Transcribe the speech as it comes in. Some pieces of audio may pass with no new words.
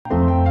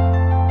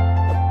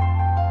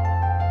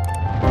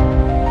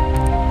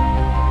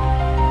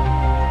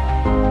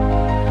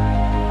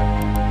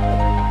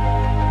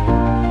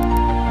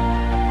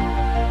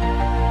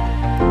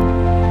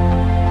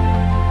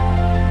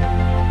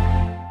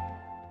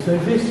So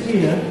this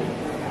here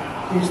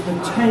is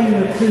the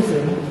Taylor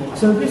Prism.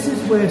 So this is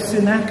where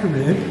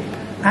Sennacherib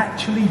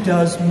actually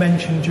does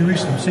mention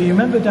Jerusalem. So you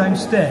remember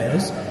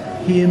downstairs,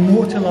 he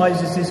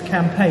immortalizes his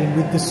campaign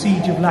with the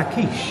siege of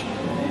Lachish.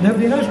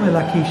 Nobody knows where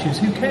Lachish is,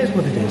 who cares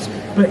what it is?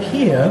 But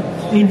here,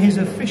 in his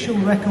official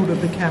record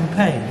of the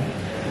campaign,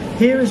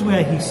 here is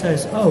where he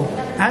says, oh,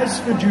 as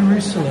for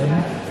Jerusalem,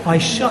 I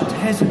shut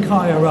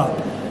Hezekiah up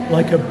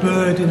like a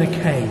bird in a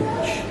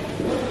cage.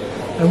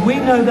 And we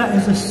know that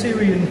is a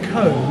Syrian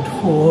code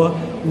for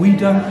we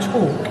don't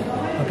talk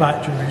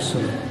about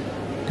Jerusalem.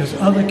 Because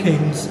other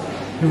kings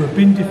who have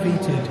been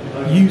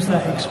defeated use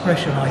that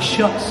expression, I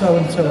shut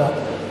so-and-so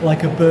up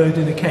like a bird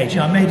in a cage.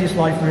 I made his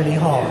life really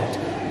hard.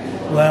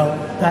 Well,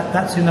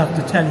 that's enough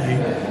to tell you,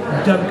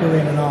 don't go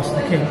in and ask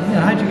the king,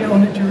 how'd you get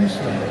on at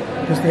Jerusalem?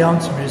 Because the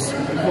answer is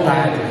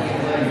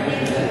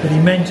badly. But he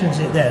mentions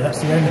it there.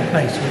 That's the only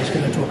place where he's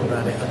going to talk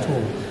about it at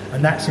all.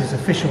 And that's his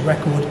official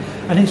record.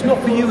 And it's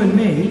not for you and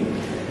me.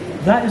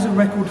 That is a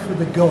record for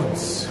the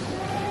gods.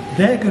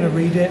 They're going to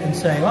read it and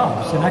say,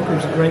 wow,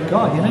 Sennacherib's a great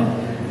guy,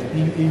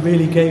 He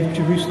really gave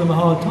Jerusalem a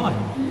hard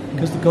time.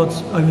 Because the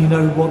gods only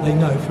know what they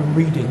know from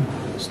reading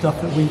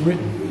stuff that we've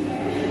written,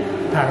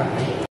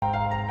 apparently.